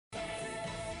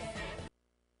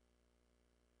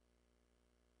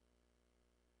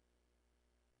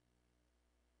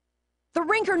The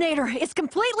Rinkernator is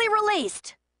completely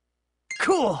released!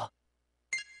 Cool!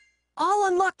 I'll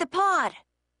unlock the pod!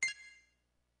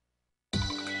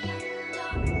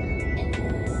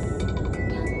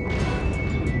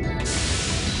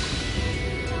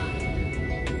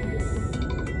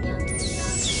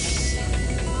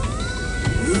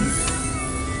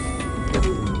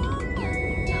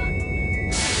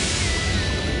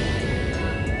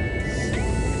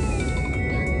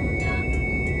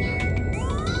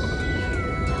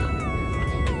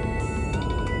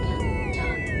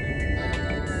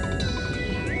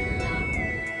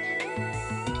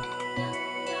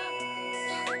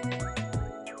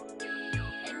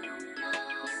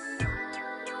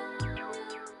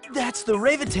 That's the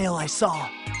Raventail I saw.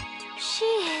 She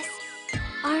is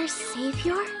our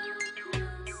savior?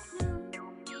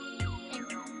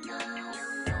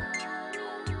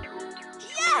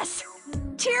 Yes!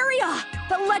 Tyria!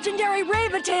 The legendary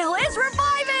Raventail is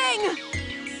reviving!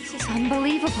 This is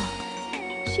unbelievable.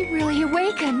 She really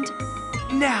awakened.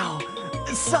 Now,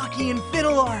 Saki and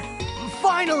Fiddle are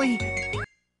finally...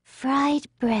 Fried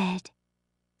bread.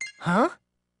 Huh?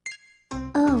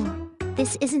 Oh,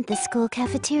 this isn't the school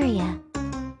cafeteria.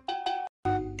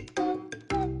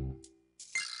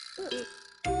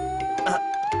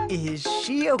 Is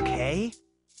she okay?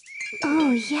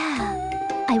 Oh,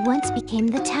 yeah. I once became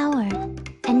the tower,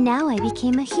 and now I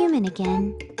became a human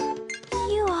again.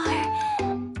 You are...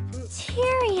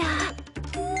 Tyria.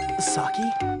 Saki?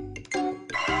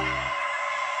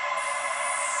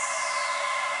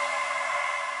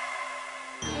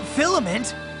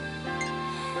 Filament?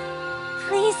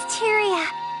 Please, Tyria.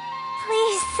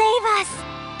 Please save us.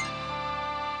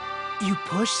 You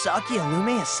pushed Saki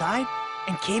Illume aside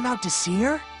and came out to see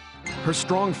her? Her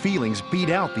strong feelings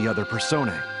beat out the other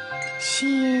personae.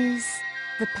 She is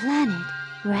the planet,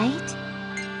 right?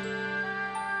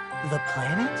 The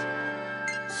planet?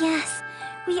 Yes,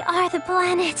 we are the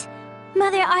planet.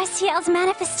 Mother Ciel's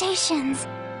manifestations.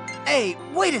 Hey,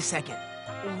 wait a second.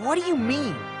 What do you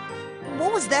mean?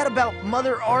 What was that about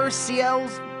Mother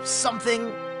Ciel's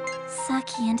something?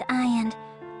 Saki and I and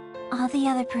all the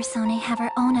other personae have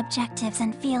our own objectives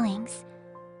and feelings.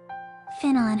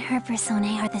 Fennel and her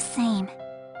personae are the same.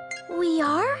 We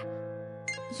are?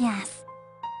 Yes.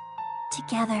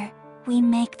 Together, we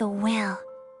make the will.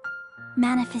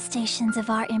 Manifestations of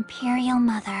our Imperial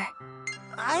Mother.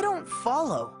 I don't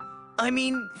follow. I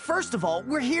mean, first of all,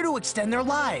 we're here to extend their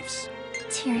lives.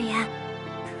 Tyria,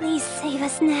 please save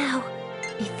us now.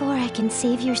 Before I can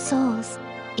save your souls,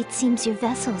 it seems your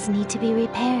vessels need to be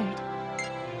repaired.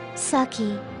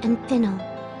 Saki and Fennel,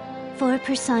 4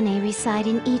 personae reside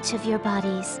in each of your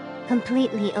bodies,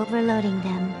 completely overloading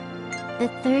them. The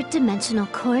 3rd-dimensional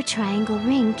core triangle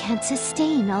ring can't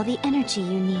sustain all the energy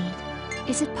you need.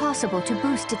 Is it possible to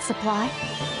boost its supply?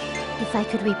 If I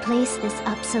could replace this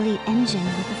obsolete engine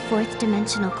with a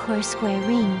 4th-dimensional core square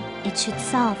ring, it should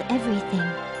solve everything.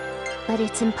 But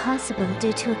it's impossible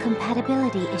due to a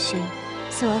compatibility issue,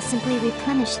 so I'll simply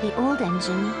replenish the old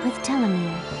engine with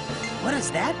telomere. What does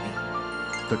that mean?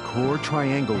 The core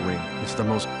triangle ring is the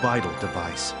most vital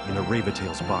device in a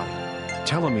Raventail's body.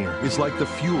 Telomere is like the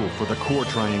fuel for the core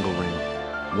triangle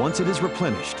ring. Once it is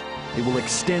replenished, it will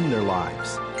extend their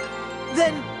lives.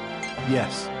 Then...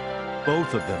 Yes,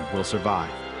 both of them will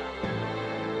survive.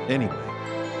 Anyway,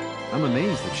 I'm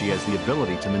amazed that she has the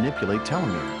ability to manipulate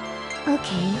telomere.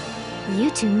 Okay, you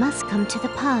two must come to the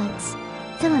pods.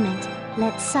 Filament,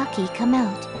 let Saki come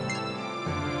out.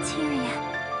 Tyria,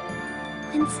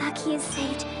 when Saki is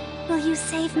saved, will you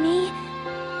save me?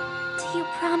 Do you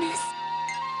promise?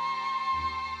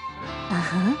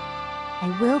 Uh-huh.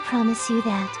 I will promise you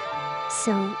that.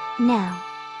 So, now.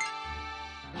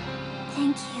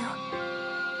 Thank you.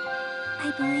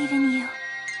 I believe in you.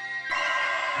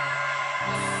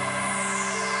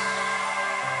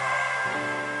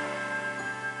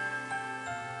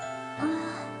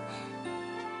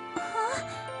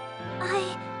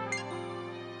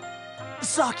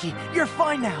 Saki, you're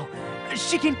fine now.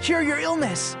 She can cure your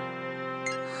illness.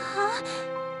 Huh?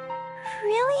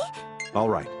 Really? All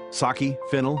right, Saki,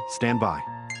 Fennel, stand by.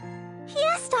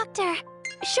 Yes, Doctor.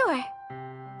 Sure.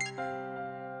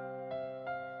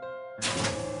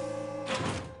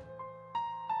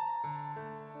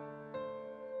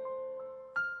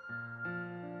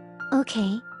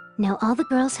 Okay, now all the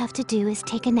girls have to do is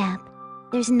take a nap.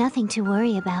 There's nothing to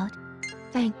worry about.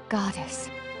 Thank Goddess.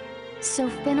 So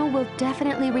Fennel will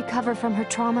definitely recover from her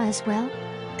trauma as well?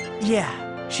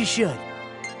 Yeah, she should.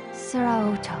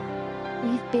 Suraoto,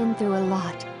 we've been through a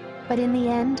lot, but in the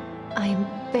end, I am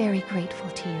very grateful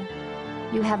to you.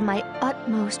 You have my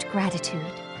utmost gratitude.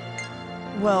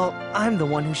 Well, I'm the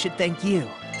one who should thank you.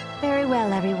 Very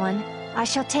well, everyone. I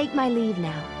shall take my leave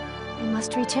now. I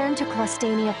must return to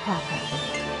Clostania proper.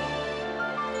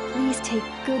 Please take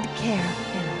good care of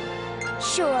Finnell.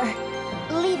 Sure.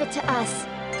 Leave it to us.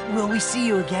 Will we see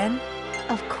you again?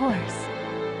 Of course.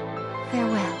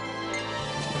 Farewell.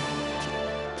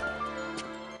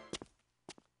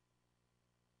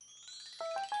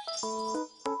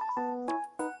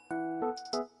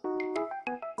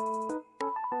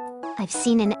 I've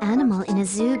seen an animal in a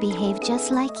zoo behave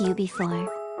just like you before.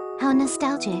 How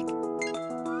nostalgic.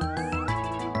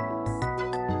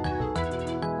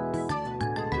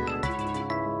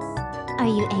 Are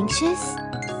you anxious?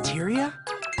 Tyria?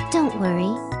 Don't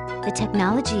worry. The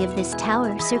technology of this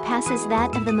tower surpasses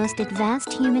that of the most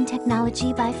advanced human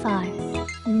technology by far.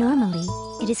 Normally,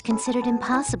 it is considered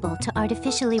impossible to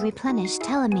artificially replenish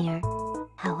telomere.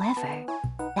 However,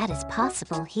 that is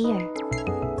possible here.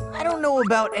 I don't know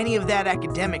about any of that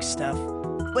academic stuff,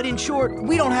 but in short,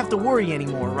 we don't have to worry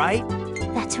anymore, right?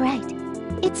 That's right.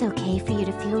 It's okay for you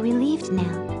to feel relieved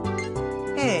now.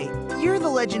 Hey, you're the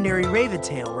legendary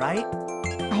Raventail, right?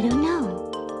 I don't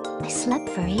know. I slept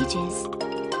for ages.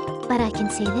 But I can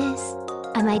say this.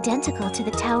 I'm identical to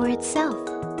the tower itself,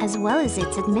 as well as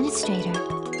its administrator.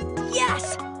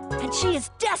 Yes! And she is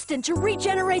destined to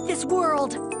regenerate this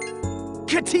world!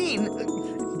 Katine!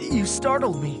 You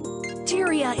startled me.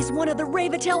 Tyria is one of the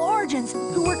Raventail origins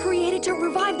who were created to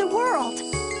revive the world.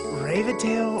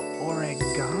 Raventail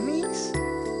origamis?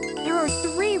 There are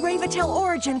 3 Raventail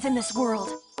origins in this world.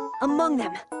 Among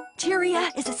them,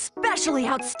 Tyria is especially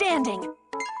outstanding.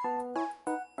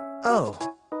 Oh,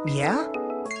 yeah?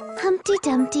 Humpty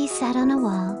Dumpty sat on a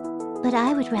wall, but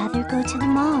I would rather go to the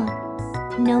mall.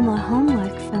 No more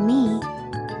homework for me.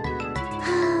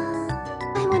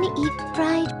 I want to eat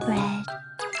fried bread.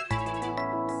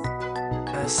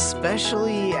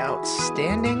 Especially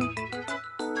outstanding?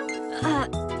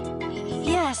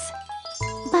 Yes.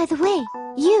 By the way,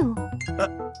 you.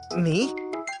 Me?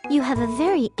 You have a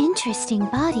very interesting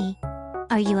body.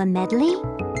 Are you a medley?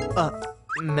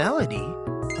 Melody?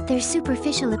 Their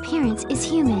superficial appearance is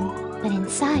human, but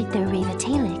inside they're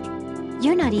Raventailic.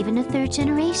 You're not even a 3rd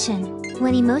generation.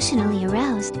 When emotionally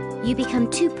aroused, you become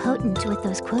too potent with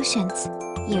those quotients.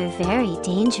 You're very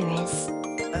dangerous.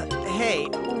 Hey,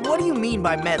 what do you mean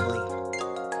by medley?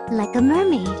 Like a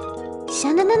mermaid.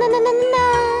 Sha-na-na-na-na-na-na.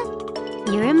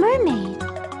 You're a mermaid.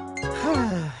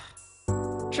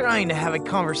 Trying to have a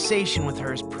conversation with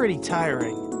her is pretty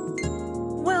tiring.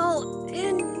 Well,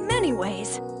 in many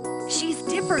ways. She's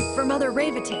different from other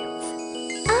Raventails.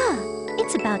 Ah,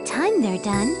 it's about time they're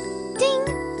done. Ding!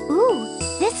 Ooh,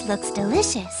 this looks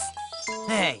delicious.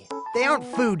 Hey, they aren't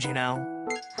food, you know.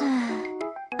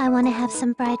 I want to have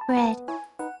some fried bread.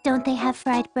 Don't they have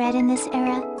fried bread in this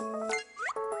era?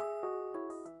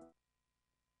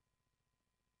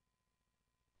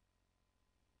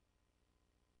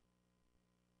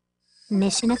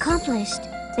 Mission accomplished.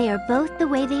 They are both the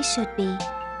way they should be.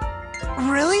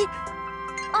 Really?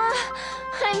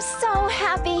 I'm so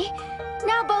happy.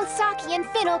 Now both Saki and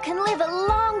Finnell can live a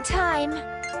long time.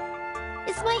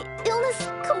 Is my illness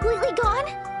completely gone?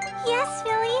 Yes,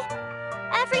 Philly.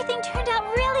 Everything turned out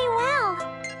really well.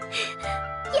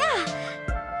 Yeah,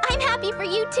 I'm happy for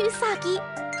you too, Saki.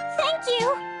 Thank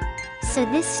you. So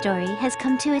this story has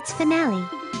come to its finale.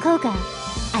 Qoga,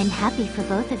 I'm happy for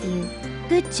both of you.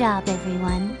 Good job,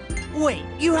 everyone. Wait,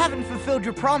 you haven't fulfilled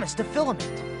your promise to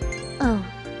Filament. Oh,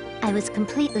 I was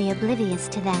completely oblivious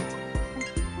to that.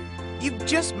 You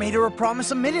just made her a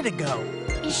promise a minute ago.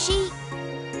 Is she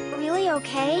really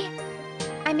okay?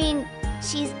 I mean,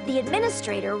 she's the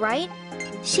administrator, right?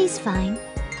 She's fine.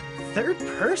 3rd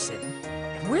person?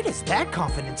 Where does that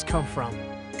confidence come from?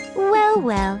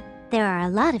 Well, there are a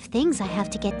lot of things I have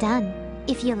to get done.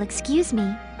 If you'll excuse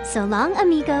me. So long,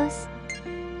 amigos.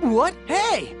 What?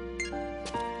 Hey!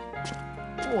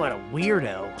 What a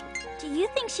weirdo. Do you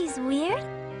think she's weird?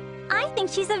 I think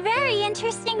she's a very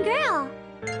interesting girl.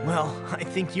 Well, I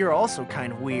think you're also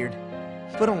kind of weird.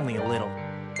 But only a little.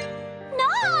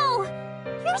 No!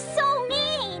 You're so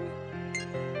mean!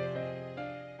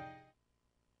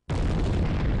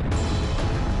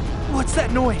 What's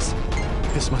that noise?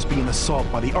 This must be an assault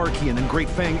by the Archean and Great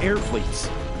Fang air fleets.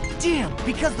 Damn,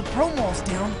 because the Promol's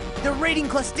down, they're raiding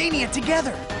Clostania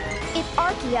together. If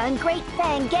Archaea and Great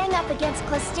Fang gang up against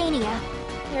Clostania,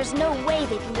 there's no way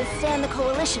they can withstand the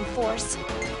Coalition force.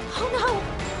 Oh no!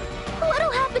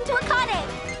 What'll happen to Akane?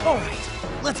 Alright,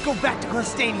 let's go back to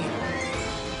Clostania.